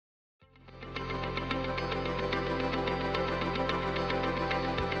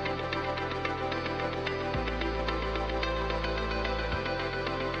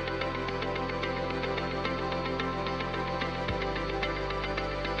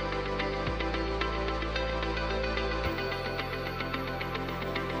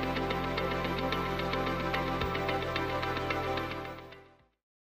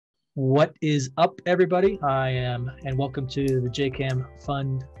What is up, everybody? And welcome to the JKAM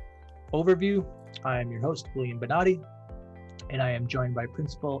Fund Overview. I am your host, William Bonati, and I am joined by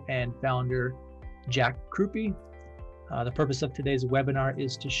Principal and Founder Jack Krupey. The purpose of today's webinar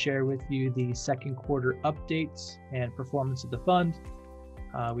is to share with you the second quarter updates and performance of the fund.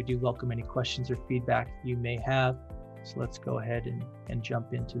 We do welcome any questions or feedback you may have. So let's go ahead and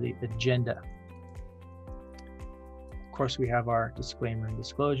jump into the agenda. Of course, we have our disclaimer and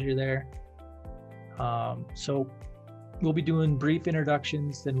disclosure there. So we'll be doing brief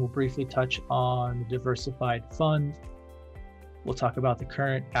introductions, then we'll briefly touch on the Diversified fund. We'll talk about the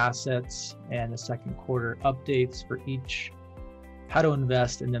current assets and the second quarter updates for each, how to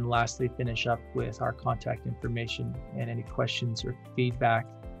invest, and then lastly finish up with our contact information and any questions or feedback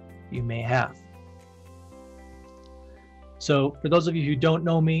you may have. So for those of you who don't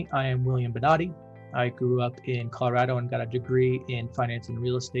know me, I am William Bonati. I grew up in Colorado and got a degree in finance and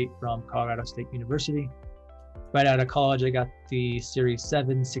real estate from Colorado State University. Right out of college, I got the Series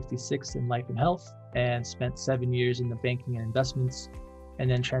 766 in life and health and spent 7 years in the banking and investments,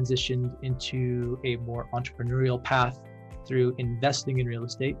 and then transitioned into a more entrepreneurial path through investing in real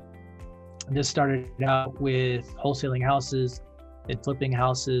estate. And this started out with wholesaling houses, then flipping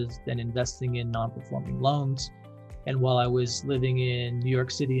houses, then investing in non-performing loans. And while I was living in New York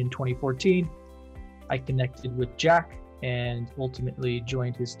City in 2014, I connected with Jack and ultimately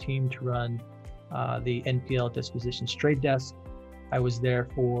joined his team to run the NPL dispositions trade desk. I was there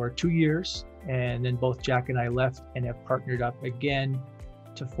for 2 years, and then both Jack and I left and have partnered up again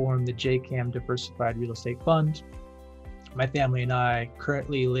to form the JKAM Diversified Real Estate Fund. My family and I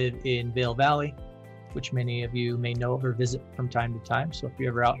currently live in Vail Valley, which many of you may know or visit from time to time. So if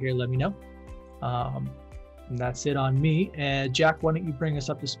you're ever out here, let me know. And that's it on me. Jack, why don't you bring us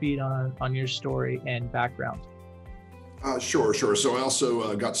up to speed on your story and background? Sure. So I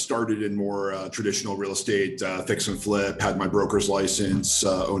also got started in more traditional real estate, fix and flip, had my broker's license,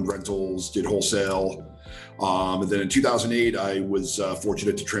 owned rentals, did wholesale. And then in 2008, I was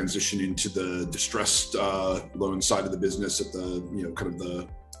fortunate to transition into the distressed loan side of the business at the, kind of the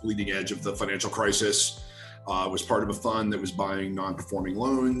leading edge of the financial crisis. Was part of a fund that was buying non-performing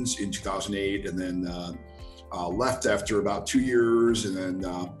loans in 2008, and then left after about 2 years, and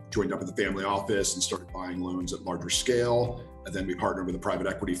then joined up at the family office and started buying loans at larger scale. And then we partnered with a private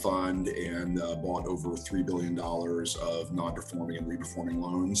equity fund and bought over $3 billion of non-performing and re-performing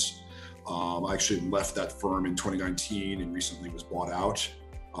loans. I actually left that firm in 2019 and recently was bought out.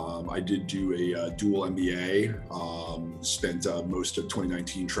 I did do a dual MBA, spent most of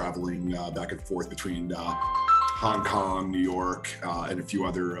 2019 traveling back and forth between Hong Kong, New York, and a few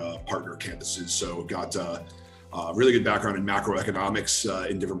other partner campuses. So got a really good background in macroeconomics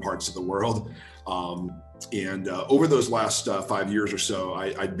in different parts of the world. And over those last 5 years or so,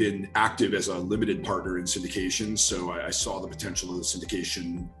 I'd been active as a limited partner in syndications. So I saw the potential of the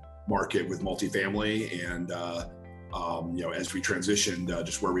syndication market with multifamily, and as we transitioned,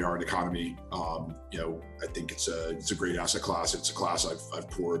 just where we are in the economy, I think it's a great asset class. It's a class I've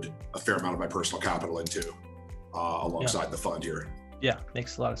poured a fair amount of my personal capital into alongside the fund here. Yeah,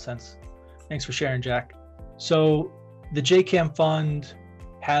 makes a lot of sense. Thanks for sharing, Jack. So the JKAM fund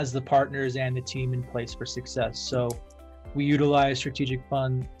has the partners and the team in place for success. So we utilize strategic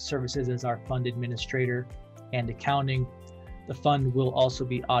fund services as our fund administrator and accounting. The fund will also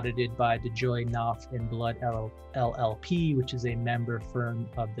be audited by DeJoy, Knopf & Blood LLP, which is a member firm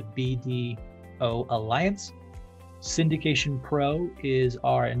of the BDO Alliance. Syndication Pro is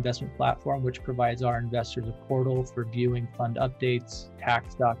our investment platform, which provides our investors a portal for viewing fund updates,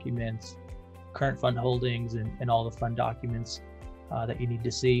 tax documents, current fund holdings, and all the fund documents that you need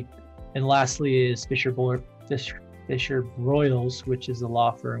to see. And lastly is Fisher Broyles, which is the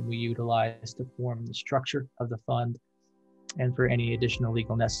law firm we utilize to form the structure of the fund and for any additional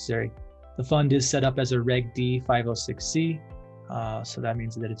legal necessary. The fund is set up as a Reg D 506C, so that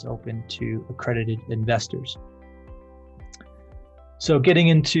means that it's open to accredited investors. So getting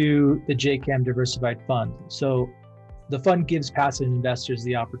into the JKAM Diversified Fund. So the fund gives passive investors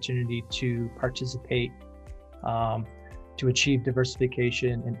the opportunity to participate, to achieve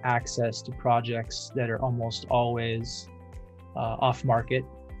diversification and access to projects that are almost always off market,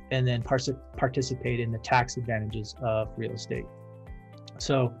 and then participate in the tax advantages of real estate.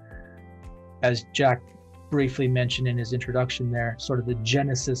 So as Jack briefly mentioned in his introduction there, sort of the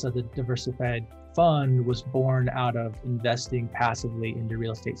genesis of the Diversified Fund was born out of investing passively into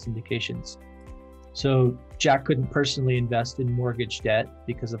real estate syndications. So Jack couldn't personally invest in mortgage debt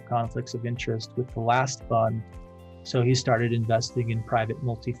because of conflicts of interest with the last fund. So he started investing in private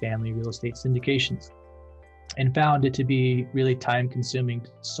multifamily real estate syndications. and found it to be really time consuming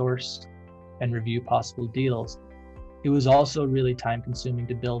to source and review possible deals. It was also really time consuming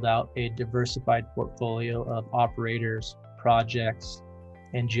to build out a diversified portfolio of operators, projects,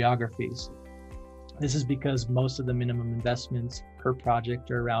 and geographies. This is because most of the minimum investments per project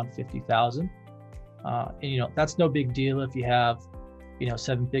are around 50,000. And that's no big deal if you have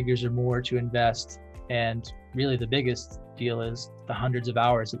 7 figures or more to invest. And really the biggest deal is the hundreds of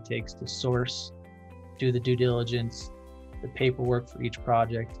hours it takes to source, do the due diligence, the paperwork for each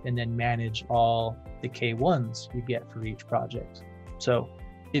project, and then manage all the K1s you get for each project. So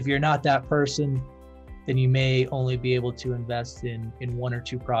if you're not that person, then you may only be able to invest in 1 or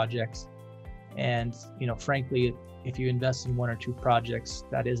 2 projects. And frankly, if you invest in 1 or 2 projects,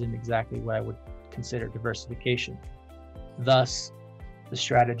 that isn't exactly what I would consider diversification. Thus, the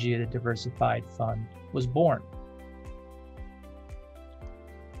strategy of the diversified fund was born.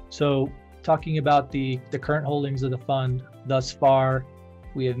 So talking about the current holdings of the fund, thus far,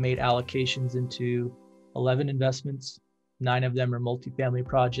 we have made allocations into 11 investments. 9 of them are multifamily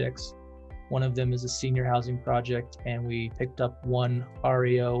projects. 1 of them is a senior housing project, and we picked up 1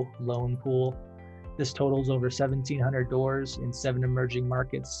 REO loan pool. This totals over 1,700 doors in 7 emerging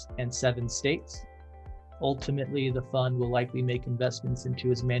markets and 7 states. Ultimately, the fund will likely make investments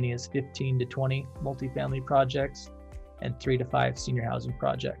into as many as 15 to 20 multifamily projects and 3 to 5 senior housing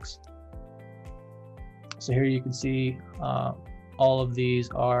projects. So here you can see all of these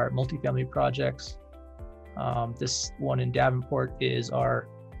are multifamily projects. This one in Davenport is our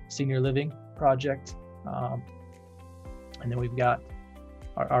senior living project. And then we've got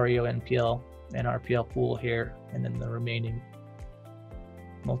our REO NPL and RPL pool here, and then the remaining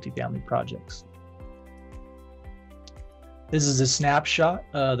multifamily projects. This is a snapshot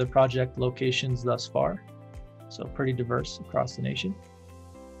of the project locations thus far. So pretty diverse across the nation.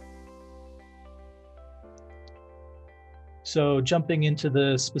 So jumping into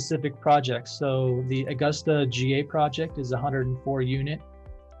the specific projects. So the Augusta GA project is a 104 unit,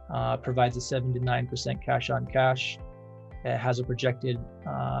 provides a 7 to 9% cash on cash. It has a projected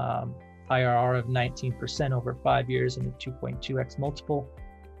IRR of 19% over 5 years and a 2.2x multiple.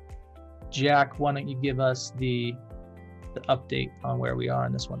 Jack, why don't you give us the update on where we are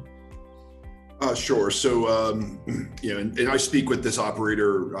on this one? Sure. So, and I speak with this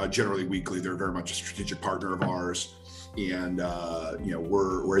operator generally weekly. They're very much a strategic partner of ours. And,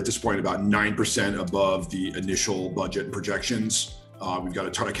 we're at this point about 9% above the initial budget and projections. We've got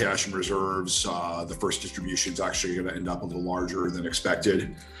a ton of cash and reserves. The first distribution is actually going to end up a little larger than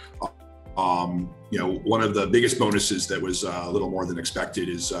expected. One of the biggest bonuses that was a little more than expected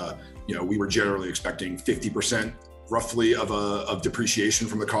is, we were generally expecting 50% roughly of depreciation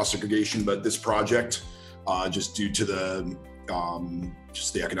from the cost segregation, but this project, just due to the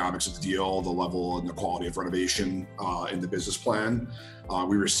economics of the deal, the level and the quality of renovation in the business plan,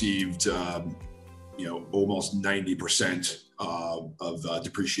 we received almost 90% of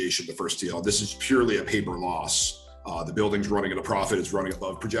depreciation the first deal. This is purely a paper loss. The building's running at a profit, it's running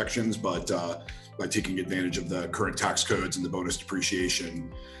above projections, but by taking advantage of the current tax codes and the bonus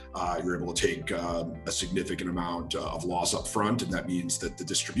depreciation, you're able to take a significant amount of loss up front. And that means that the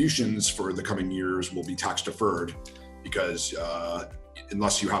distributions for the coming years will be tax deferred, because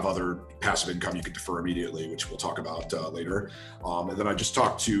unless you have other passive income, you can defer immediately, which we'll talk about later. And then I just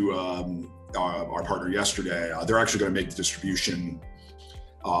talked to our partner yesterday. They're actually going to make the distribution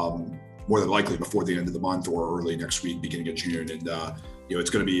more than likely before the end of the month or early next week, beginning of June. And it's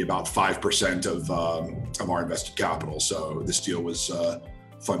going to be about 5% of our invested capital. So this deal was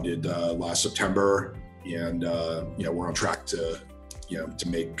funded last September, and we're on track to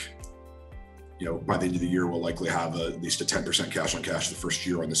make, by the end of the year, we'll likely have at least a 10% cash on cash the first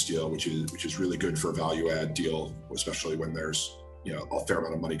year on this deal, which is really good for a value add deal, especially when there's a fair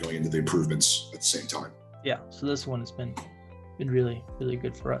amount of money going into the improvements at the same time. Yeah. So this one has been really, really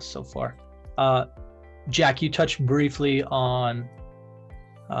good for us so far. Jack, you touched briefly on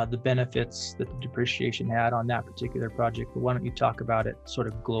the benefits that the depreciation had on that particular project, but why don't you talk about it sort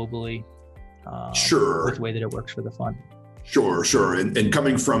of globally? Sure. With the way that it works for the fund. Sure. And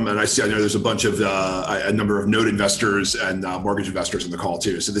coming from, and I know there's a number of note investors and mortgage investors in the call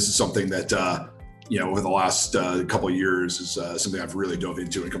too. So this is something that, over the last couple of years is something I've really dove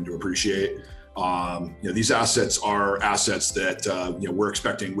into and come to appreciate. These assets are assets that, we're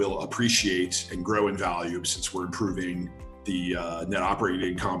expecting will appreciate and grow in value since we're improving the net operating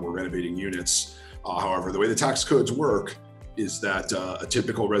income, we're renovating units. However, the way the tax codes work is that a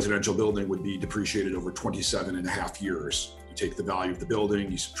typical residential building would be depreciated over 27 and a half years. You take the value of the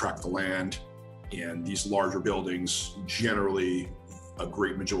building, you subtract the land, and these larger buildings, generally a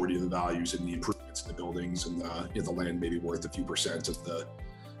great majority of the values in the improvements in the buildings, and the land may be worth a few percent of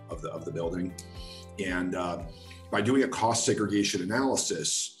the building. And by doing a cost segregation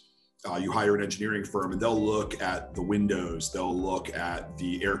analysis, you hire an engineering firm and they'll look at the windows, they'll look at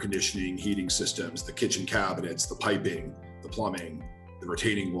the air conditioning, heating systems, the kitchen cabinets, the piping, the plumbing, the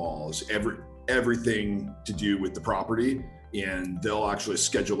retaining walls, everything to do with the property. And they'll actually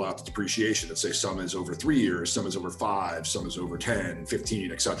schedule out the depreciation and say some is over 3 years, some is over 5, some is over 10,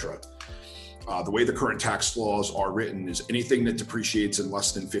 15, etc. The way the current tax laws are written is anything that depreciates in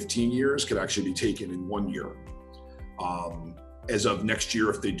less than 15 years could actually be taken in 1 year. As of next year,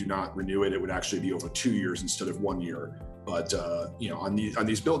 if they do not renew it, it would actually be over 2 years instead of 1 year. But on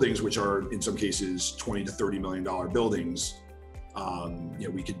these buildings, which are in some cases $20 to $30 million buildings,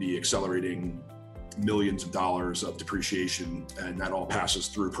 we could be accelerating millions of dollars of depreciation, and that all passes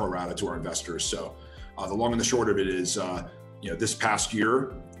through pro rata to our investors. So the long and the short of it is, this past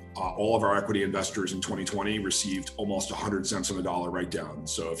year, all of our equity investors in 2020 received almost 100 cents on the dollar write down.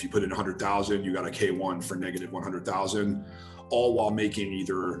 So if you put in 100,000, you got a K1 for negative 100,000, all while making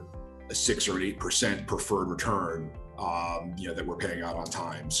either a 6 or an 8% preferred return, that we're paying out on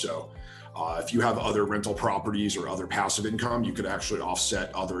time. So if you have other rental properties or other passive income, you could actually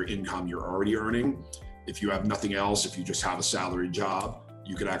offset other income you're already earning. If you have nothing else, if you just have a salaried job,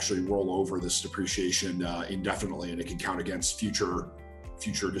 you could actually roll over this depreciation indefinitely, and it can count against future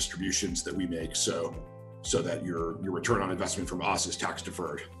distributions that we make, so that your return on investment from us is tax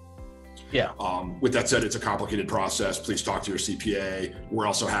deferred. Yeah. With that said, it's a complicated process. Please talk to your CPA. We're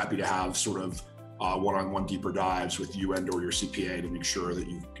also happy to have sort of one-on-one deeper dives with you and or your CPA to make sure that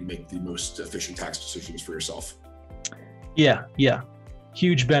you can make the most efficient tax decisions for yourself. Yeah.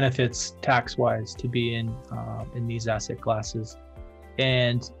 Huge benefits tax-wise to be in these asset classes.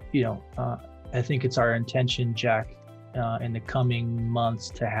 And, I think it's our intention, Jack, in the coming months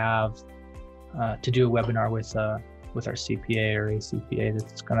to have to do a webinar with our CPA or a CPA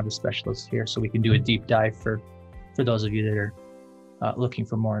that's kind of a specialist here, so we can do a deep dive for those of you that are looking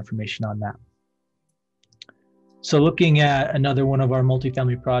for more information on that. So looking at another one of our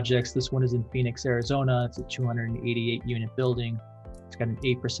multifamily projects, this one is in Phoenix, Arizona. It's a 288 unit building. It's got an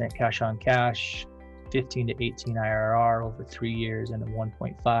 8% cash on cash, 15 to 18 IRR over 3 years, and a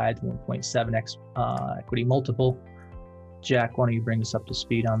 1.5 to 1.7x equity multiple. Jack, why don't you bring us up to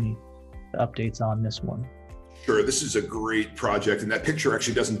speed on the updates on this one? Sure, this is a great project, and that picture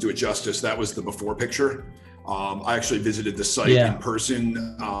actually doesn't do it justice. That was the before picture. I actually visited the site in person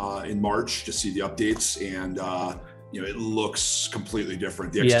in March to see the updates, and it looks completely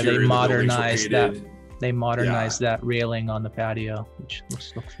different. The exterior, they modernized that. They modernized that railing on the patio, which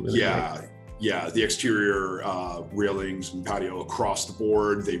looks really great. Yeah, the exterior railings and patio across the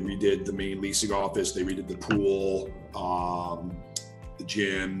board. They redid the main leasing office. They redid the pool, the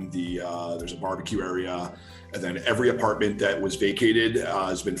gym. There's a barbecue area, and then every apartment that was vacated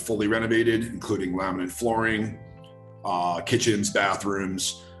has been fully renovated, including laminate flooring, kitchens,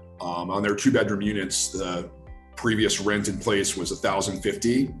 bathrooms. On their 2-bedroom units, the previous rent in place was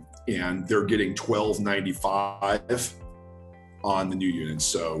 $1,050, and they're getting $1,295 on the new units.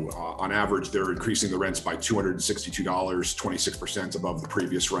 So on average, they're increasing the rents by $262, 26% above the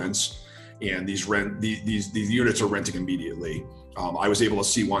previous rents. And these units are renting immediately. I was able to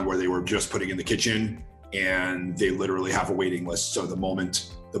see one where they were just putting in the kitchen, and they literally have a waiting list. So the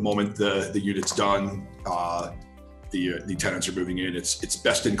moment the unit's done, the tenants are moving in. It's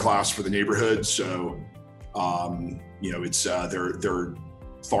best in class for the neighborhood. So it's they're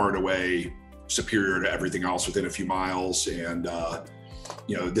far and away superior to everything else within a few miles. And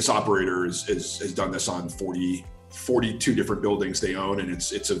this operator has done this on 42 different buildings they own, and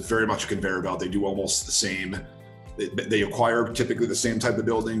it's a very much a conveyor belt. They do almost the same. They acquire typically the same type of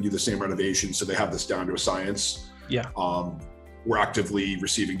building, do the same renovation, so they have this down to a science. Yeah. We're actively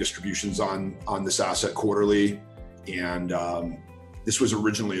receiving distributions on this asset quarterly, and this was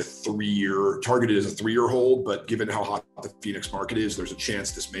originally targeted as a 3-year hold, but given how hot the Phoenix market is, there's a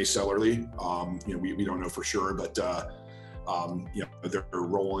chance this may sell early. We don't know for sure, but they're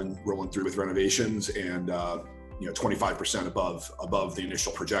rolling through with renovations, and 25% above the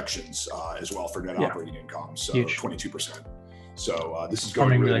initial projections as well for net operating income. So huge. 22%. So this is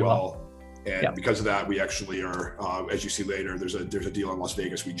going really well. And because of that, we actually are, as you see later, there's a deal in Las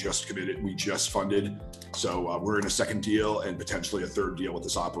Vegas we just funded. So we're in a second deal and potentially a third deal with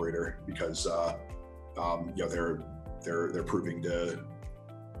this operator, because they're proving to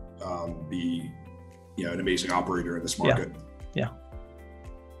be an amazing operator in this market. Yeah.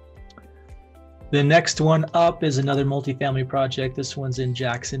 The next one up is another multifamily project. This one's in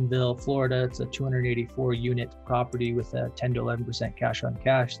Jacksonville, Florida. It's a 284 unit property with a 10 to 11% cash on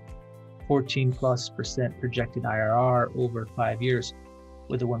cash, 14+% projected IRR over 5 years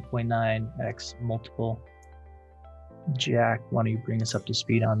with a 1.9x multiple. Jack, why don't you bring us up to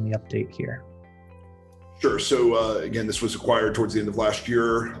speed on the update here? Sure. So again, this was acquired towards the end of last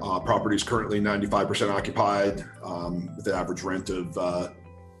year. Property is currently 95% occupied with an average rent of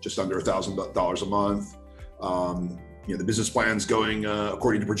just under $1,000 a month. The business plan's going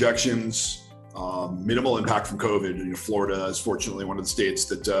according to projections. Minimal impact from COVID. Florida is fortunately one of the states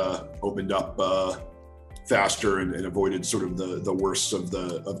that opened up faster and avoided sort of the worst of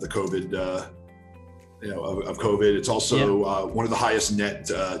the COVID. Of COVID. It's also one of the highest net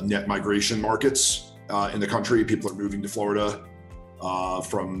migration markets in the country. People are moving to Florida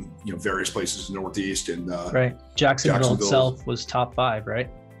from various places in the Northeast and right. Jacksonville itself was top 5, right?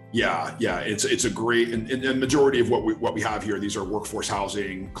 Yeah. It's a great and the majority of what we have here. These are workforce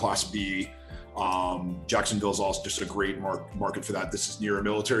housing, Class B. Jacksonville is also just a great market for that. This is near a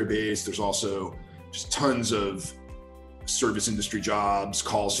military base. There's also just tons of service industry jobs,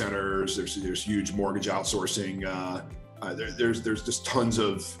 call centers. There's huge mortgage outsourcing. There's just tons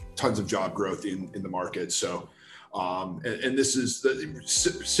of job growth in the market. So, and this is the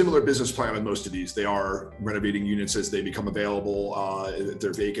similar business plan on most of these. They are renovating units as they become available. If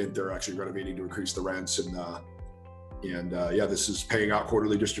they're vacant, they're actually renovating to increase the rents. And this is paying out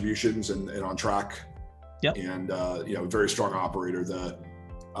quarterly distributions and on track. Yep. And a very strong operator. The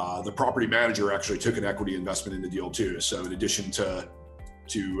property manager actually took an equity investment in the deal too. So in addition to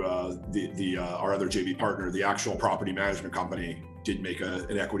our other JV partner, the actual property management company did make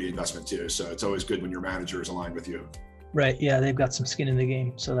an equity investment too. So it's always good when your manager is aligned with you. Right. Yeah, they've got some skin in the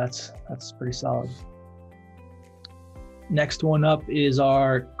game. So that's pretty solid. Next one up is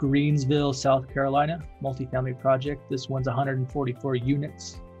our Greensville, South Carolina multifamily project. This one's 144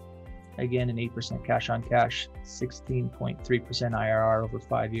 units. Again, an 8% cash on cash, 16.3% IRR over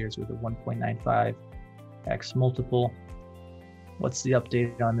 5 years with a 1.95x multiple. What's the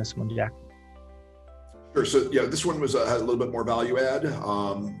update on this one, Jack? Sure. So this one was had a little bit more value add.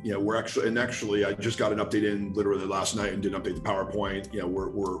 We're actually I just got an update in literally last night and didn't update the PowerPoint.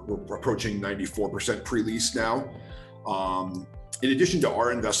 We're approaching 94% pre-lease now. In addition to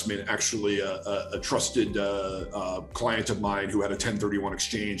our investment, actually a trusted client of mine who had a 1031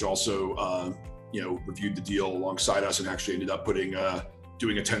 exchange also reviewed the deal alongside us and actually ended up doing a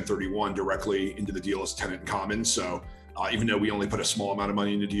 1031 directly into the deal as tenant in common. So even though we only put a small amount of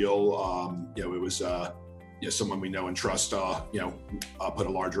money in the deal, it was someone we know and trust put a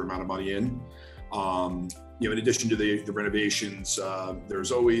larger amount of money in. In addition to the renovations,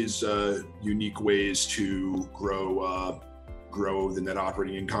 there's always unique ways to grow the net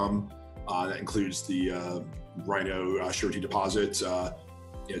operating income. That includes the Rhino surety deposit.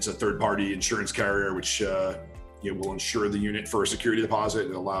 It's a third-party insurance carrier, which will insure the unit for a security deposit.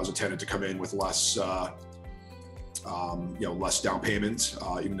 It allows a tenant to come in with less down payment,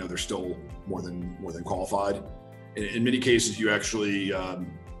 even though they're still more than qualified. In many cases, you actually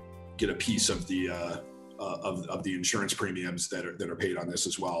get a piece of the insurance premiums that are paid on this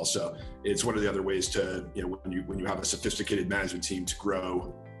as well. So it's one of the other ways to when you have a sophisticated management team to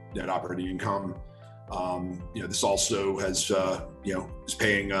grow net operating income. This also has is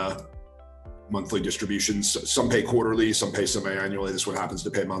paying monthly distributions. Some pay quarterly, some pay semi-annually. This one happens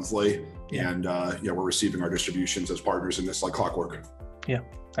to pay monthly, and we're receiving our distributions as partners in this like clockwork. Yeah,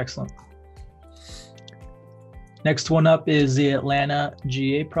 excellent. Next one up is the Atlanta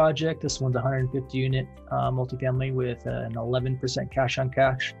GA project. This one's 150 unit multifamily with an 11% cash on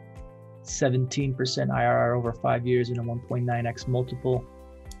cash, 17% IRR over 5 years and a 1.9x multiple.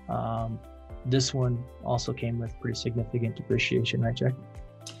 This one also came with pretty significant depreciation, right, Jack?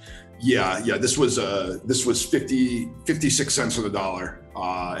 Yeah. This was 56 cents on the dollar,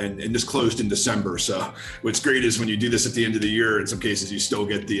 and this closed in December. So what's great is when you do this at the end of the year, in some cases you still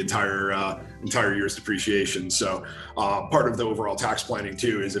get the entire year's depreciation. So part of the overall tax planning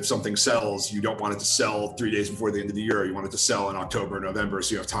too is if something sells, you don't want it to sell 3 days before the end of the year. You want it to sell in October, November,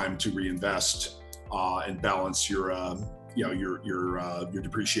 so you have time to reinvest and balance your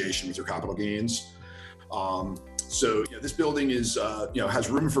depreciation with your capital gains. So this building is has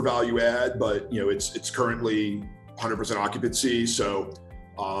room for value add, but it's currently 100% occupancy. So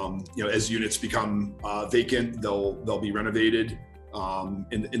as units become vacant, they'll be renovated.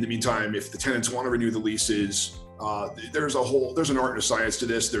 In the meantime, if the tenants want to renew the leases, there's an art and a science to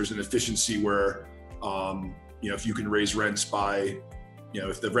this. There's an efficiency where if you can raise rents by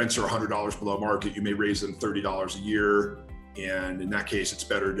if the rents are $100 below market, you may raise them $30 a year, and in that case, it's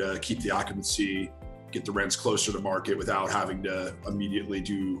better to keep the occupancy, get the rents closer to market without having to immediately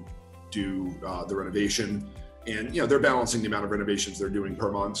do the renovation. And, they're balancing the amount of renovations they're doing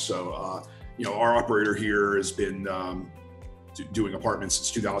per month. So, our operator here has been doing apartments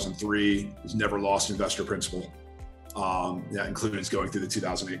since 2003, has never lost investor principal. That includes going through the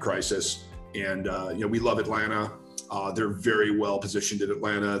 2008 crisis. And, we love Atlanta. They're very well positioned in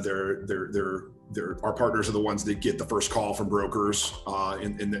Atlanta. Our partners are the ones that get the first call from brokers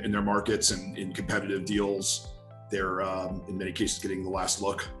in their markets and in competitive deals. They're in many cases getting the last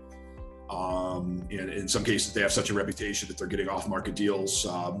look. And in some cases, they have such a reputation that they're getting off-market deals.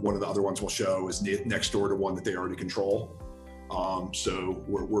 One of the other ones we'll show is next door to one that they already control. So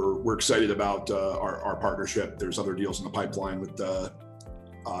we're excited about our partnership. There's other deals in the pipeline with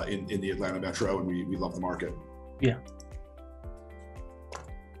in the Atlanta metro, and we love the market. Yeah.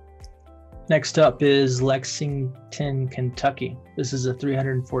 Next up is Lexington, Kentucky. This is a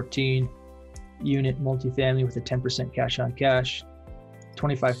 314 unit multifamily with a 10% cash on cash,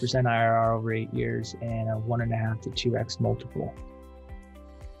 25% IRR over 8 years, and a 1.5 to 2x multiple.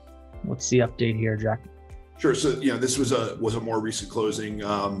 What's the update here, Jack? Sure. So, this was a more recent closing,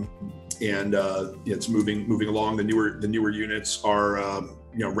 and it's moving along. The newer units are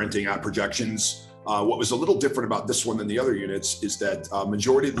renting at projections. What was a little different about this one than the other units is that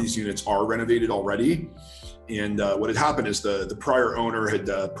majority of these units are renovated already. And what had happened is the prior owner had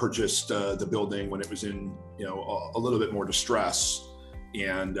purchased the building when it was in a little bit more distress,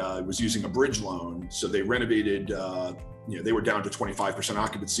 and was using a bridge loan. So they renovated. They were down to 25%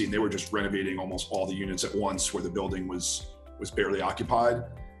 occupancy, and they were just renovating almost all the units at once where the building was barely occupied.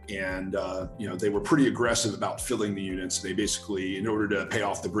 And they were pretty aggressive about filling the units. They basically, in order to pay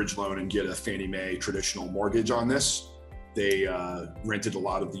off the bridge loan and get a Fannie Mae traditional mortgage on this, they rented a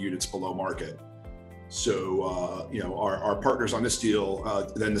lot of the units below market. So, our partners on this deal,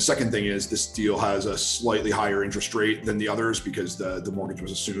 then the second thing is this deal has a slightly higher interest rate than the others because the mortgage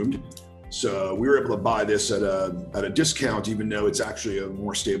was assumed. So we were able to buy this at a discount, even though it's actually a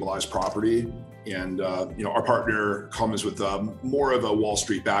more stabilized property. And, our partner comes with more of a Wall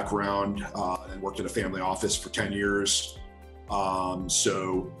Street background and worked at a family office for 10 years.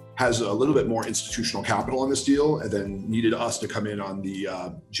 So has a little bit more institutional capital on this deal, and then needed us to come in on the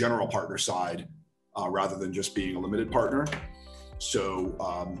general partner side rather than just being a limited partner. So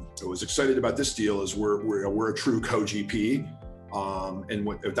I was excited about this deal is we're a true co-GP. And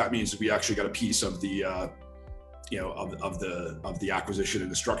what that means is we actually got a piece of the of the acquisition and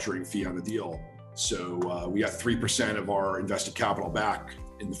the structuring fee on the deal. So we got 3% of our invested capital back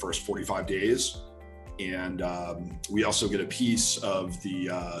in the first 45 days, and we also get a piece of the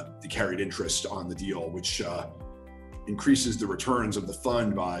carried interest on the deal, which increases the returns of the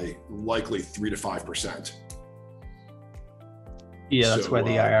fund by likely 3 to 5%. Yeah, that's why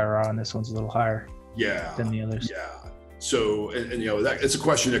the IRR on this one's a little higher. Than the others. Yeah. So, and that it's a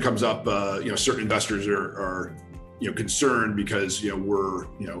question that comes up. Certain investors are concerned because we're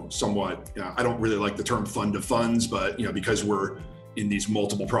somewhat. I don't really like the term fund of funds, but because we're in these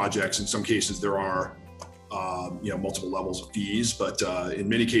multiple projects, in some cases there are multiple levels of fees. But in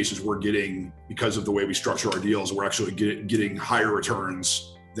many cases, we're getting, because of the way we structure our deals, we're actually getting higher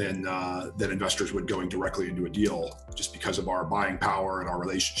returns than investors would going directly into a deal, just because of our buying power and our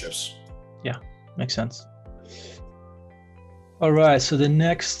relationships. Yeah, makes sense. All right, so the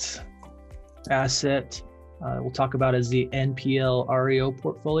next asset we'll talk about is the NPL REO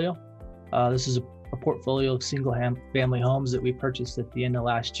portfolio. This is a portfolio of single family homes that we purchased at the end of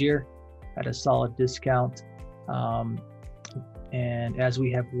last year at a solid discount. And as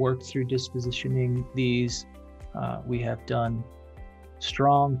we have worked through dispositioning these, we have done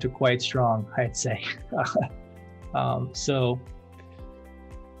strong to quite strong, I'd say. So,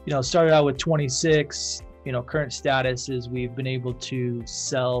 started out with 26. Current status is we've been able to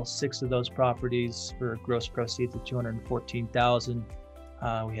sell 6 of those properties for gross proceeds of $214,000.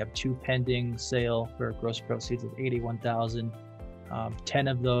 We have 2 pending sale for gross proceeds of $81,000. 10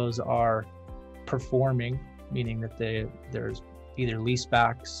 of those are performing, meaning that there's either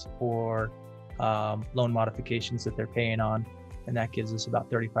leasebacks or loan modifications that they're paying on, and that gives us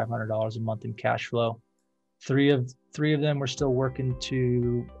about $3,500 a month in cash flow. Three of them we're still working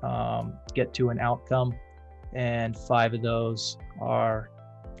to get to an outcome, and 5 of those are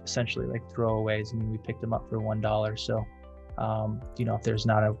essentially like throwaways. I mean, we picked them up for $1. So, if there's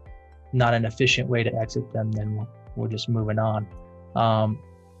not an efficient way to exit them, then we're just moving on.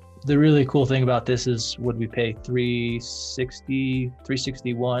 The really cool thing about this is, would we pay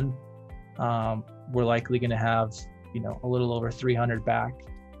 $361? We're likely going to have, a little over 300 back,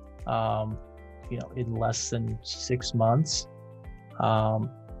 in less than 6 months.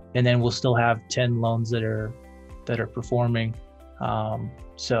 And then we'll still have 10 loans that are performing.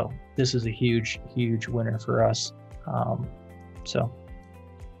 So this is a huge winner for us. So.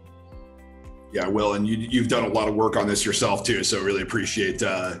 Yeah, Will, and you've done a lot of work on this yourself too, so really appreciate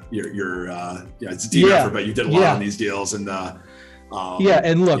your it's a team effort, but you did a lot on these deals, and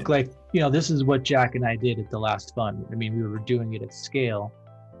and look, like, this is what Jack and I did at the last fund. I mean, we were doing it at scale,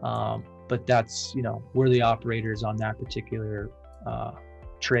 but that's, we're the operators on that particular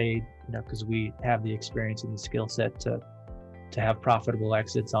trade, because we have the experience and the skill set to have profitable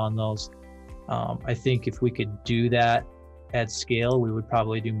exits on those. I think if we could do that at scale, we would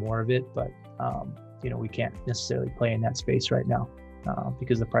probably do more of it, but we can't necessarily play in that space right now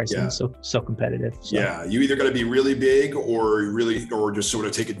because the pricing is so competitive. So. Yeah, you either got to be really big or just sort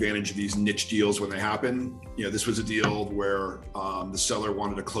of take advantage of these niche deals when they happen. This was a deal where the seller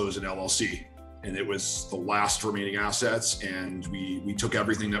wanted to close an LLC, and it was the last remaining assets, and we took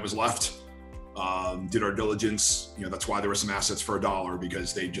everything that was left, did our diligence. That's why there were some assets for $1,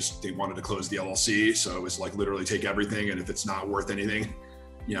 because they wanted to close the LLC. So it was like literally take everything, and if it's not worth anything,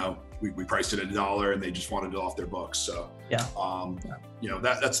 we priced it at $1, and they just wanted it off their books. So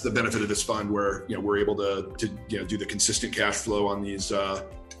that's the benefit of this fund, where we're able to do the consistent cash flow on these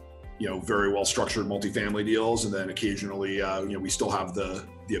very well structured multifamily deals, and then occasionally we still have the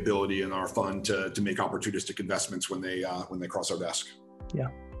ability in our fund to make opportunistic investments when they cross our desk. Yeah.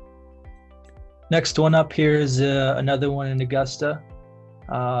 Next one up here is another one in Augusta.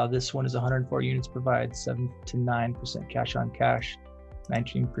 This one is 104 units, provides 7 to 9% cash on cash,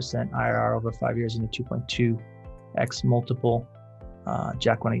 19% IRR over 5 years, and a 2.2x multiple.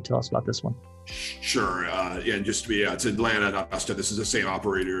 Jack, why don't you tell us about this one? Sure. And just to be, it's Atlanta, not Augusta. This is the same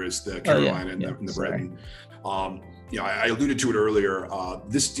operator as the Carolina and the Britain. I alluded to it earlier.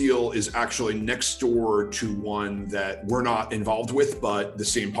 This deal is actually next door to one that we're not involved with, but the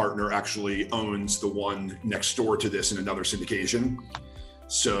same partner actually owns the one next door to this in another syndication.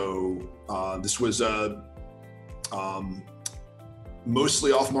 So this was a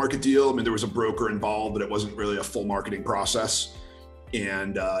mostly off-market deal. I mean, there was a broker involved, but it wasn't really a full marketing process.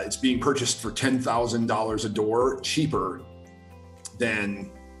 And it's being purchased for $10,000 a door, cheaper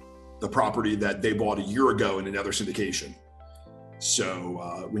than the property that they bought a year ago in another syndication.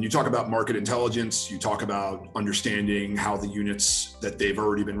 So when you talk about market intelligence, you talk about understanding how the units that they've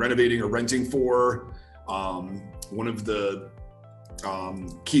already been renovating or renting for. One of the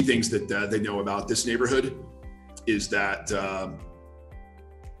key things that they know about this neighborhood is that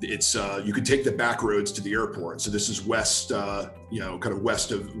it's you could take the back roads to the airport. So this is west, kind of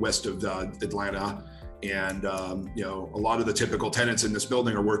west of Atlanta, and a lot of the typical tenants in this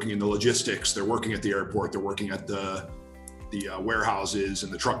building are working in the logistics. They're working at the airport. They're working at the warehouses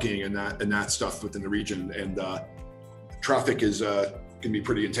and the trucking and that stuff within the region. And traffic can be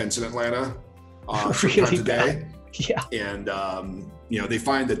pretty intense in Atlanta. Really bad. Yeah. And they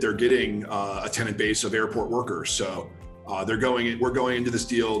find that they're getting a tenant base of airport workers. So we're going into this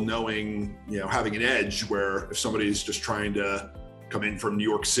deal knowing, having an edge, where if somebody's just trying to come in from New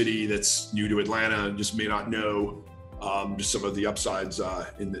York City that's new to Atlanta and just may not know just some of the upsides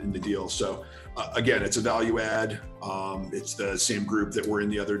in the deal. So again, it's a value add. It's the same group that we're in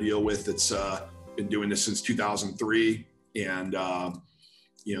the other deal with that's been doing this since 2003, and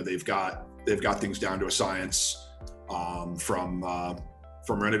they've got things down to a science, from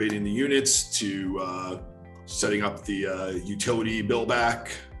renovating the units to setting up the utility bill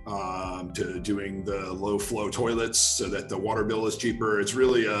back, to doing the low flow toilets so that the water bill is cheaper. It's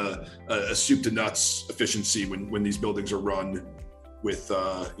really a soup to nuts efficiency when these buildings are run with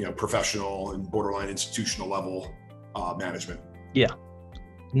professional and borderline institutional level management. Yeah,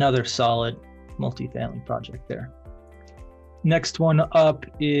 another solid multifamily project there. Next one up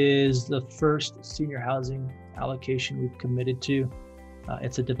is the first senior housing allocation we've committed to.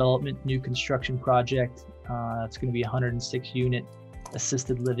 It's a development new construction project. It's going to be a 106 unit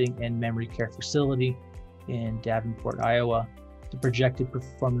assisted living and memory care facility in Davenport, Iowa. The projected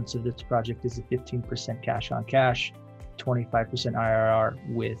performance of this project is a 15% cash on cash, 25% IRR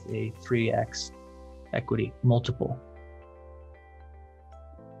with a 3x equity multiple.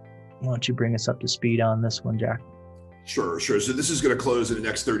 Why don't you bring us up to speed on this one, Jack? Sure. So this is going to close in the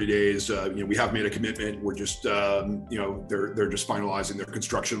next 30 days. We have made a commitment. We're just, they're just finalizing their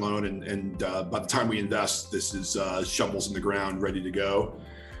construction loan, and by the time we invest, this is shovels in the ground, ready to go.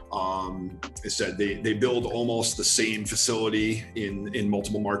 I said they build almost the same facility in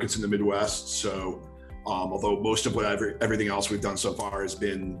multiple markets in the Midwest. So although most of everything else we've done so far has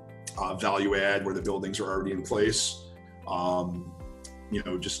been value add, where the buildings are already in place,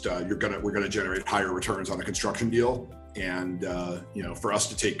 we're gonna generate higher returns on a construction deal, and for us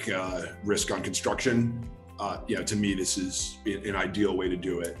to take risk on construction, to me, this is an ideal way to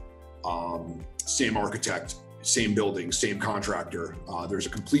do it. Same architect, same building, same contractor. There's a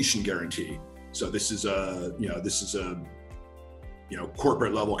completion guarantee. So this is a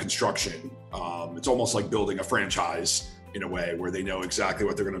corporate level construction. It's almost like building a franchise in a way, where they know exactly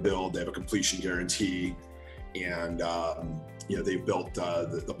what they're going to build. They have a completion guarantee, and they've built.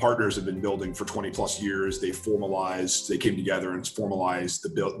 The partners have been building for 20 plus years. They came together and formalized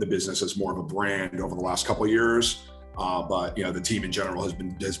the business as more of a brand over the last couple of years. But the team in general has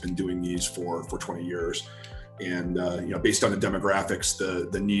been doing these for 20 years, and based on the demographics,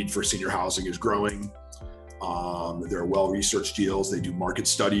 the need for senior housing is growing. They're well-researched deals. They do market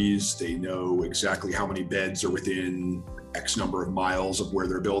studies. They know exactly how many beds are within X number of miles of where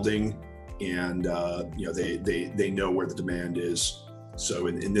they're building, and they know where the demand is. So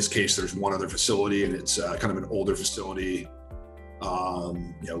in this case, there's one other facility, and it's kind of an older facility.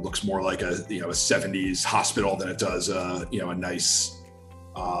 Looks more like a 70s hospital than it does a nice,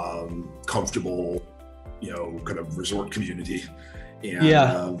 comfortable, kind of resort community.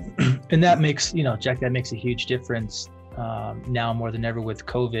 And, and that makes, Jack, that makes a huge difference now more than ever with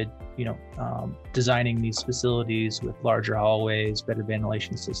COVID, designing these facilities with larger hallways, better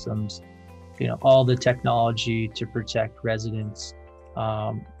ventilation systems, all the technology to protect residents,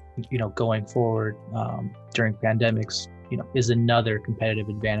 going forward during pandemics, is another competitive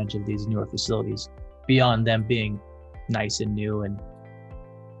advantage of these newer facilities, beyond them being nice and new and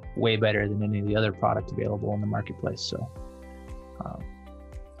way better than any of the other product available in the marketplace. So.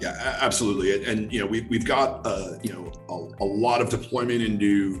 Yeah, absolutely. And, we've got, a lot of deployment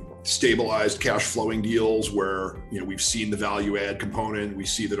into stabilized cash flowing deals where, we've seen the value add component. We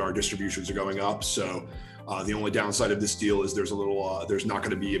see that our distributions are going up. So the only downside of this deal is there's not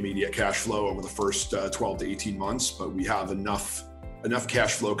going to be immediate cash flow over the first 12 to 18 months, but we have enough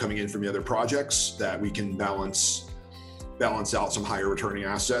cash flow coming in from the other projects that we can balance out some higher returning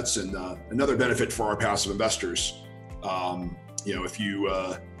assets. And another benefit for our passive investors, if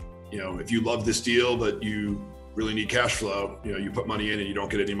you love this deal, but you really need cash flow, you put money in and you don't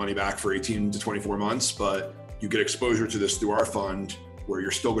get any money back for 18 to 24 months, but you get exposure to this through our fund where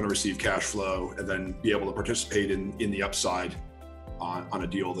you're still going to receive cash flow and then be able to participate in the upside on a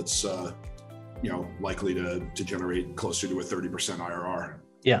deal that's, likely to generate closer to a 30% IRR.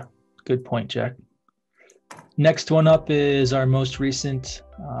 Yeah. Good point, Jack. Next one up is our most recent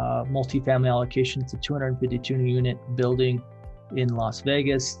multifamily allocation. It's a 252 unit building in Las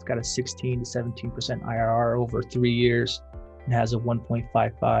Vegas. It's got a 16 to 17% IRR over 3 years and has a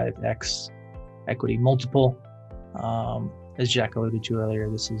 1.55x equity multiple. As Jack alluded to earlier,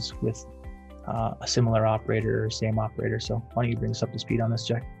 this is with a similar operator, same operator. So why don't you bring us up to speed on this,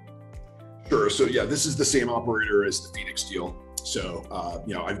 Jack? Sure. So yeah, this is the same operator as the Phoenix deal. So,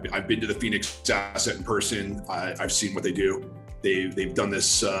 I've been to the Phoenix asset in person. I've seen what they do. They've done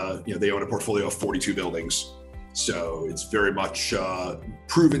this, they own a portfolio of 42 buildings. So it's very much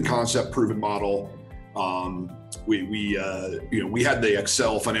proven concept, proven model. We had the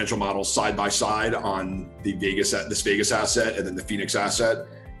Excel financial models side by side on this Vegas asset and then the Phoenix asset,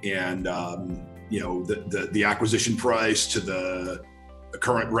 and the acquisition price to the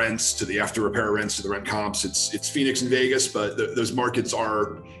current rents to the after repair rents to the rent comps. It's Phoenix and Vegas, but those markets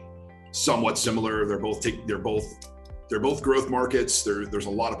are somewhat similar. They're both growth markets. There's a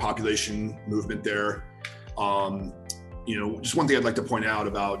lot of population movement there. Just one thing I'd like to point out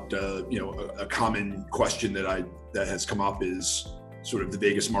about, a common question that has come up is sort of the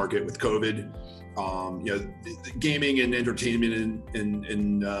Vegas market with COVID. Gaming and entertainment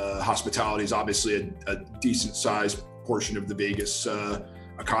and hospitality is obviously a decent sized portion of the Vegas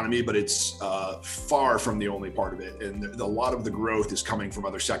economy, but it's far from the only part of it. And a lot of the growth is coming from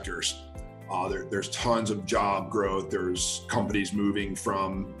other sectors. There's tons of job growth. There's companies moving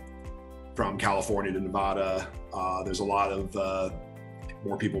from California to Nevada. There's a lot of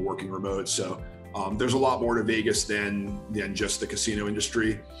more people working remote. So there's a lot more to Vegas than just the casino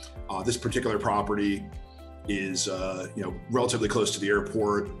industry. This particular property is relatively close to the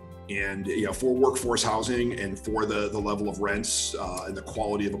airport, and for workforce housing and for the level of rents and the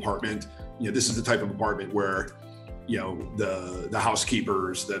quality of apartment, this is the type of apartment where the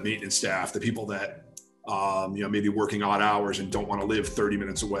housekeepers, the maintenance staff, the people that maybe working odd hours and don't want to live 30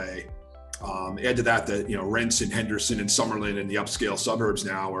 minutes away. Add to that rents in Henderson and Summerlin and the upscale suburbs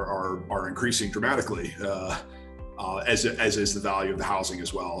now are increasing dramatically, as is the value of the housing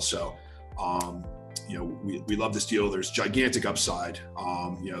as well. So, we love this deal. There's gigantic upside.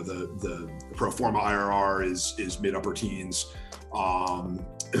 The pro forma IRR is mid upper teens.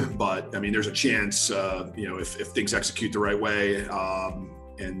 But I mean, there's a chance, if things execute the right way,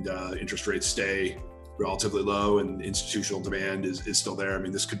 and interest rates stay relatively low, and institutional demand is still there. I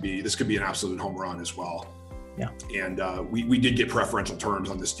mean, this could be an absolute home run as well. Yeah. And we did get preferential terms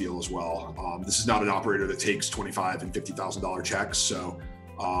on this deal as well. This is not an operator that takes $25,000 and $50,000 checks. So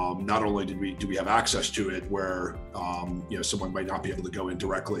not only do we have access to it where someone might not be able to go in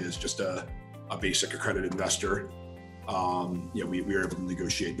directly as just a basic accredited investor, we were able to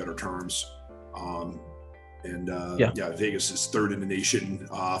negotiate better terms. Vegas is third in the nation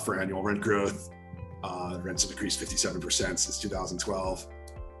for annual rent growth. Rents have increased 57% since 2012.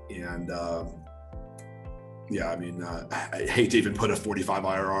 And I hate to even put a 45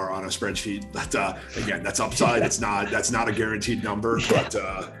 IRR on a spreadsheet, but again, that's upside. That's not a guaranteed number, but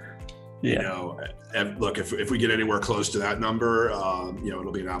look, if we get anywhere close to that number,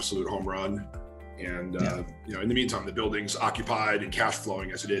 it'll be an absolute home run. And in the meantime, the building's occupied and cash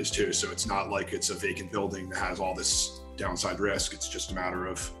flowing as it is too. So it's not like it's a vacant building that has all this downside risk. It's just a matter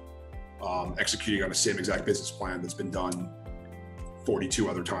of executing on the same exact business plan that's been done 42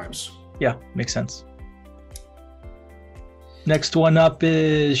 other times. Yeah, makes sense. Next one up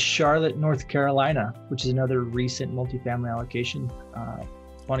is Charlotte, North Carolina, which is another recent multifamily allocation. Why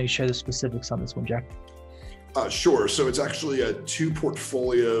don't you share the specifics on this one, Jack? Sure. So it's actually a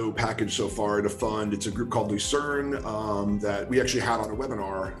 2-portfolio package so far in a fund. It's a group called Lucerne that we actually had on a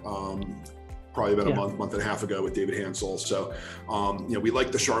webinar probably about a month and a half ago with David Hansel. So, we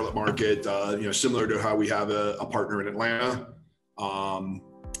like the Charlotte market, similar to how we have a partner in Atlanta.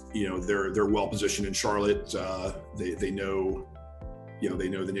 They're well positioned in Charlotte. They know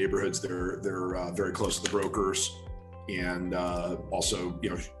the neighborhoods. They're very close to the brokers, and also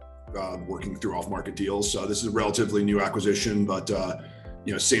working through off-market deals. So this is a relatively new acquisition, but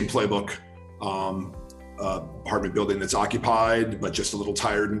same playbook. Apartment building that's occupied, but just a little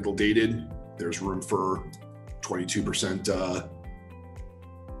tired and a little dated. There's room for 22%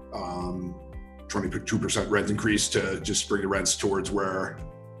 rent increase to just bring the rents towards where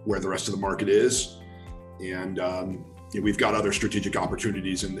the rest of the market is. And we've got other strategic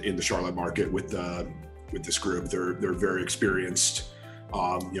opportunities in the Charlotte market with this group. They're very experienced.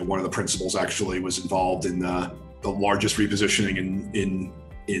 One of the principals actually was involved in the largest repositioning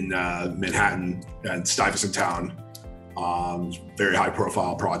in Manhattan and Stuyvesant Town. Very high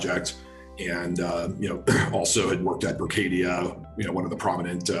profile project. And also had worked at Berkadia, one of the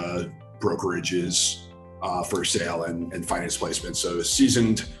prominent brokerages for sale and finance placement. So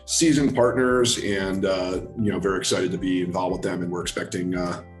seasoned partners, and very excited to be involved with them. And we're expecting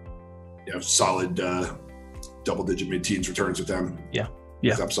solid double-digit mid-teens returns with them. Yeah.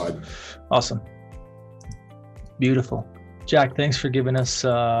 Upside. Awesome. Beautiful. Jack, thanks for giving us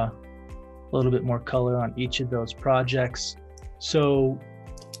a little bit more color on each of those projects. So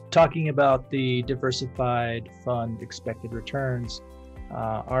talking about the diversified fund expected returns,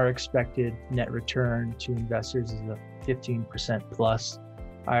 our expected net return to investors is a 15% plus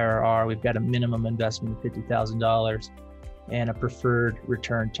IRR. We've got a minimum investment of $50,000 and a preferred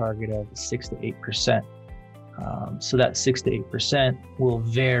return target of 6 to 8%. So that 6 to 8% will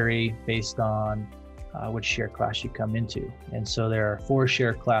vary based on which share class you come into. And so there are 4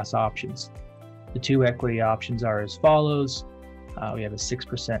 share class options. The 2 equity options are as follows. We have a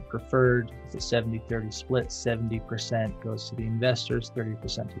 6% preferred. It's a 70-30 split. 70% goes to the investors,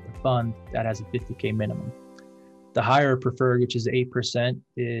 30% to the fund. That has a $50K minimum. The higher preferred, which is 8%,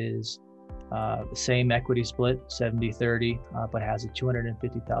 is the same equity split, 70-30, but has a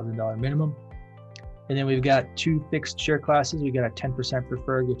 $250,000 minimum. And then we've got 2 fixed share classes. We got a 10%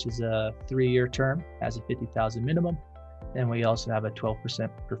 preferred, which is a 3-year term, has a $50,000 minimum. And we also have a 12%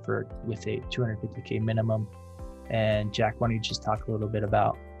 preferred with a $250K minimum. And Jack, why don't you just talk a little bit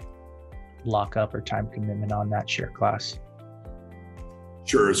about lockup or time commitment on that share class?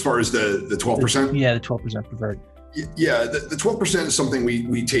 Sure. As far as the 12%? Yeah, the 12% preferred. Yeah, the 12% is something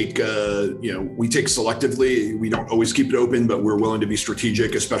we take selectively. We don't always keep it open, but we're willing to be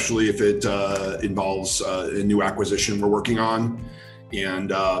strategic, especially if it involves a new acquisition we're working on.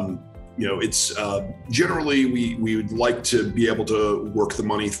 And it's generally we would like to be able to work the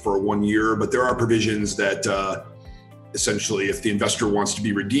money for 1 year, but there are provisions that essentially, if the investor wants to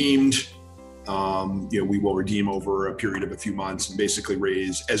be redeemed, we will redeem over a period of a few months and basically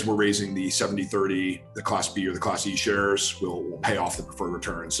as we're raising the 70-30, the Class B or the Class E shares, we'll pay off the preferred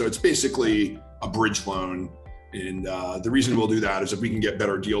return. So it's basically a bridge loan. And the reason we'll do that is if we can get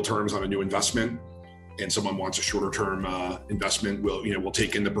better deal terms on a new investment and someone wants a shorter term investment, we'll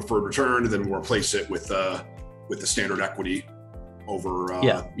take in the preferred return and then we'll replace it with the standard equity over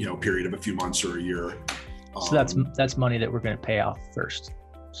a period of a few months or a year. So that's money that we're going to pay off first.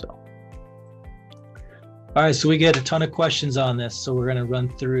 So, all right, so we get a ton of questions on this. So we're going to run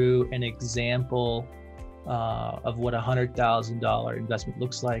through an example of what $100,000 investment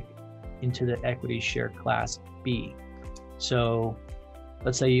looks like into the equity share class B. So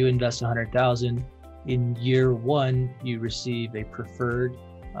let's say you invest 100,000. In year one, you receive a preferred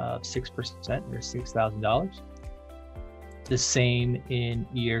of 6% or $6,000. The same in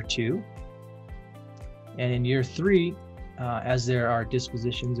year two. And in year three, as there are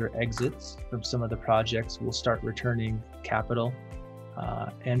dispositions or exits from some of the projects, we'll start returning capital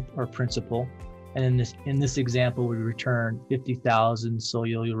and or principal. And in this example, we return 50,000, so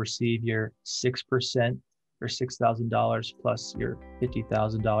you'll receive your 6% or $6,000 plus your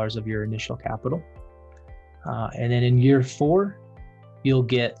 $50,000 of your initial capital. And then in year four, you'll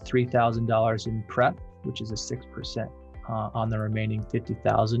get $3,000 in prep, which is a 6% on the remaining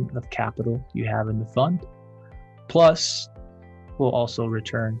 50,000 of capital you have in the fund. Plus, we'll also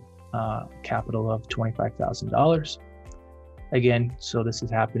return capital of $25,000. Again, so this is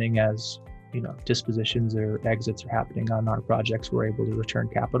happening as dispositions or exits are happening on our projects. We're able to return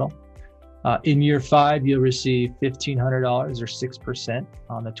capital. In year five, you'll receive $1,500 or 6%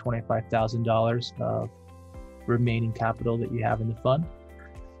 on the $25,000 of remaining capital that you have in the fund.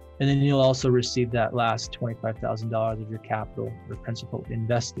 And then you'll also receive that last $25,000 of your capital or principal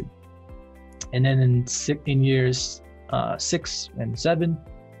invested. And then in years 6 and 7,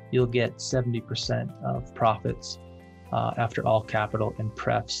 you'll get 70% of profits after all capital and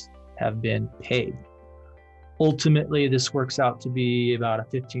prefs have been paid. Ultimately, this works out to be about a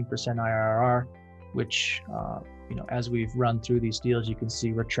 15% IRR, which, as we've run through these deals, you can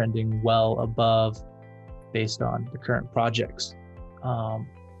see we're trending well above based on the current projects.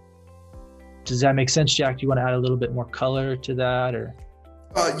 Does that make sense, Jack? Do you want to add a little bit more color to that, or?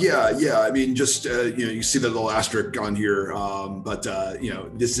 Yeah. I mean, just, you see the little asterisk on here, but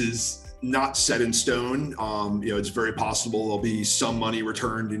this is not set in stone. It's very possible there'll be some money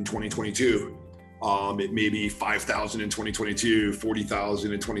returned in 2022. It may be 5,000 in 2022,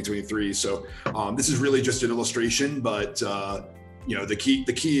 40,000 in 2023. So this is really just an illustration, but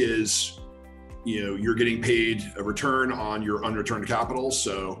the key is, you're getting paid a return on your unreturned capital.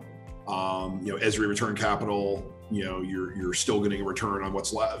 So as we return capital, you're still getting a return on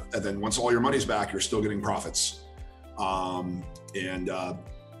what's left. And then once all your money's back, you're still getting profits.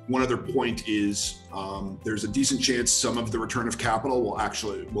 One other point is there's a decent chance some of the return of capital will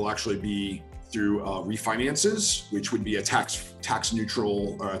actually be through refinances, which would be a tax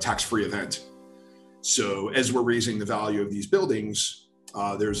neutral, tax-free event. So as we're raising the value of these buildings,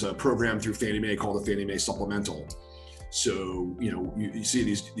 there's a program through Fannie Mae called the Fannie Mae Supplemental. So you see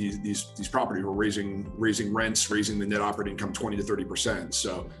these properties, we're raising rents, raising the net operating income 20 to 30%.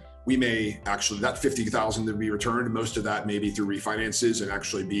 So we may actually, that 50,000 to be returned, most of that may be through refinances and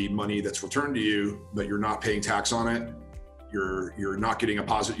actually be money that's returned to you, but you're not paying tax on it. You're not getting a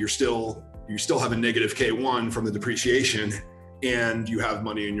positive. You still have a negative K1 from the depreciation, and you have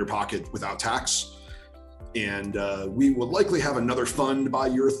money in your pocket without tax. And we will likely have another fund by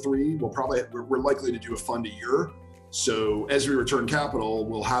year three. We're likely to do a fund a year. So as we return capital,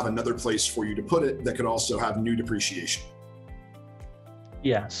 we'll have another place for you to put it that could also have new depreciation.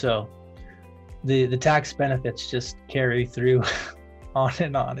 Yeah. So the tax benefits just carry through on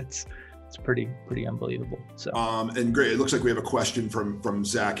and on. It's pretty unbelievable. So and great. It looks like we have a question from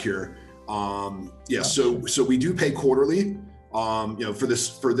Zach here. So we do pay quarterly. For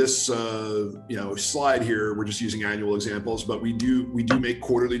this slide here, we're just using annual examples, but we do make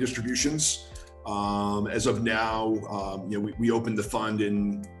quarterly distributions. As of now, we opened the fund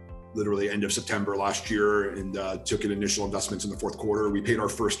in literally end of September last year and took an initial investments in the fourth quarter. We paid our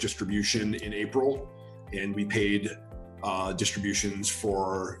first distribution in April, and we paid distributions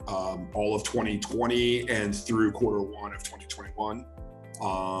for all of 2020 and through quarter one of 2021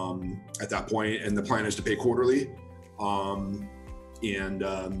 at that point. And the plan is to pay quarterly.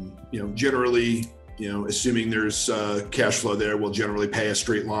 Generally, assuming there's cash flow there, we'll generally pay a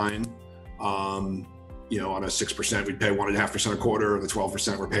straight line. On a 6%, we'd pay 1.5% a quarter, and the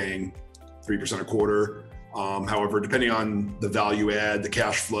 12% we're paying 3% a quarter. However, depending on the value add, the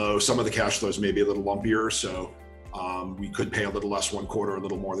cash flow, some of the cash flows may be a little lumpier. So we could pay a little less one quarter, a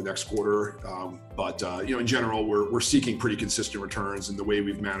little more the next quarter. But in general, we're seeking pretty consistent returns in the way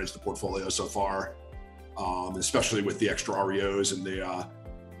we've managed the portfolio so far, especially with the extra REOs and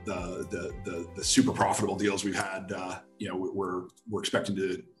the super profitable deals we've had. We're expecting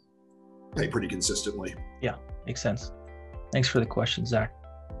to pay pretty consistently. Yeah, makes sense. Thanks for the question, Zach.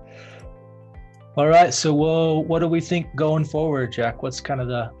 All right, so what do we think going forward, Jack? What's kind of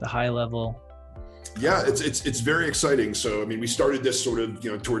the high level? Yeah, it's very exciting. So, I mean, we started this sort of,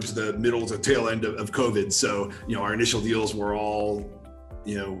 towards the middle to tail end of COVID. So, our initial deals were all,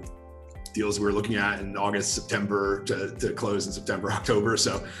 deals we were looking at in August, September to close in September, October.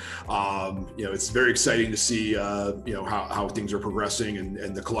 So, it's very exciting to see, how things are progressing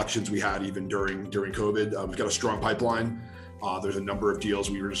and the collections we had even during COVID. We've got a strong pipeline. There's a number of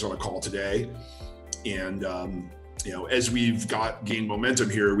deals. We were just on a call today, and as we've gained momentum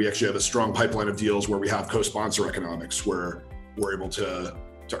here, we actually have a strong pipeline of deals where we have co-sponsor economics, where we're able to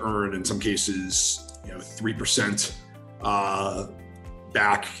earn, in some cases, 3%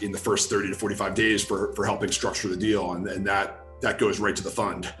 back in the first 30 to 45 days for helping structure the deal, and that goes right to the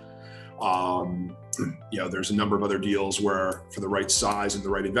fund. There's a number of other deals where, for the right size and the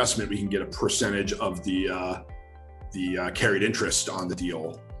right investment, we can get a percentage of the carried interest on the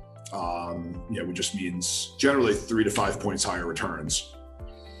deal, which just means generally 3 to 5 points higher returns.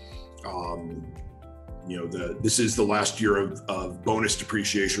 This is the last year of bonus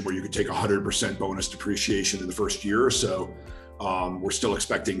depreciation, where you could take 100% bonus depreciation in the first year. So we're still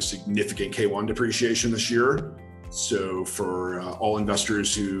expecting significant K1 depreciation this year. So for all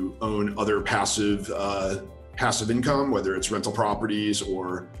investors who own other passive income, whether it's rental properties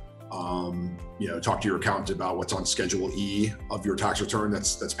or talk to your accountant about what's on Schedule E of your tax return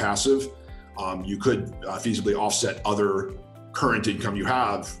that's passive. You could feasibly offset other current income you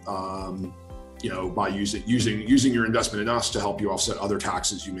have, by using your investment in us to help you offset other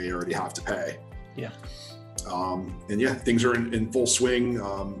taxes you may already have to pay. Yeah. Things are in full swing.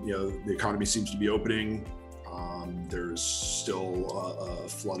 The economy seems to be opening. There's still a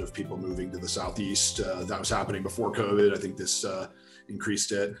flood of people moving to the Southeast. That was happening before COVID. I think this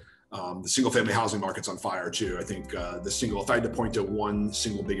increased it. The single family housing market's on fire too. I think if I had to point to one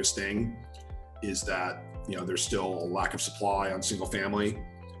single biggest thing, is that there's still a lack of supply on single family,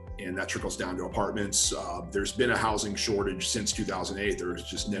 and that trickles down to apartments. There's been a housing shortage since 2008. There's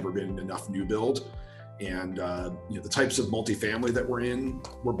just never been enough new build, and the types of multifamily that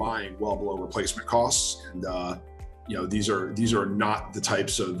we're buying well below replacement costs, and these are not the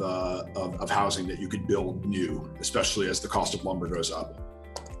types of housing that you could build new, especially as the cost of lumber goes up.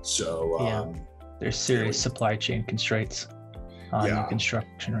 So there's serious supply chain constraints on new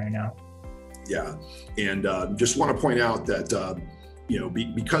construction right now. Yeah, and just want to point out that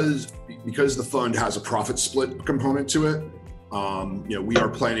because the fund has a profit split component to it, we are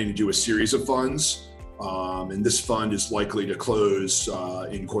planning to do a series of funds, and this fund is likely to close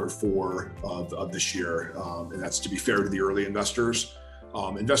in Q4 of this year, and that's to be fair to the early investors.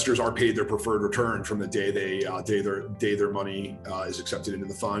 Investors are paid their preferred return from the day their money is accepted into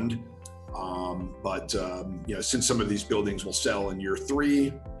the fund. But since some of these buildings will sell in year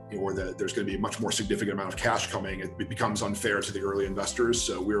 3, or that there's going to be a much more significant amount of cash coming, it becomes unfair to the early investors.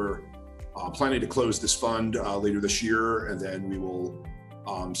 So we're planning to close this fund later this year, and then we will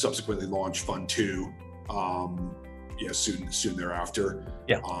subsequently launch Fund 2 soon thereafter.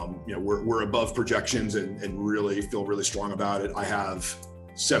 Yeah. We're above projections and really feel really strong about it. I have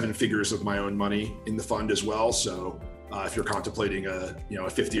 7 figures of my own money in the fund as well. So if you're contemplating a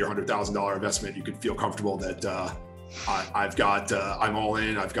 $50,000 or $100,000 investment, you can feel comfortable that I'm all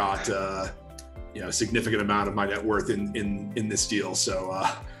in. I've got a significant amount of my net worth in this deal. So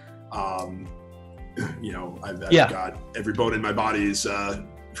I've got every bone in my body is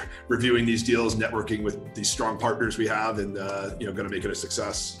reviewing these deals, networking with these strong partners we have, and going to make it a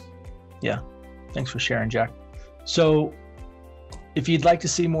success. Yeah. Thanks for sharing, Jack. So if you'd like to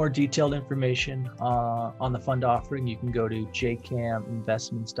see more detailed information on the fund offering, you can go to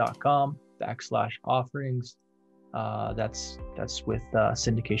jkaminvestments.com/offerings. That's with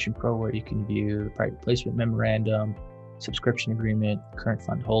Syndication Pro, where you can view the private placement memorandum, subscription agreement, current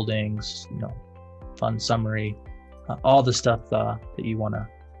fund holdings, fund summary, all the stuff that you want to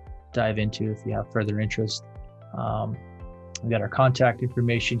dive into if you have further interest. We got our contact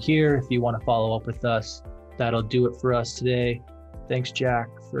information here if you want to follow up with us. That'll do it for us today. Thanks, Jack,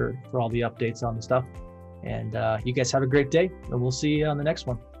 for all the updates on the stuff. And you guys have a great day, and we'll see you on the next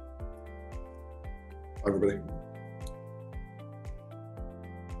one. Bye, everybody.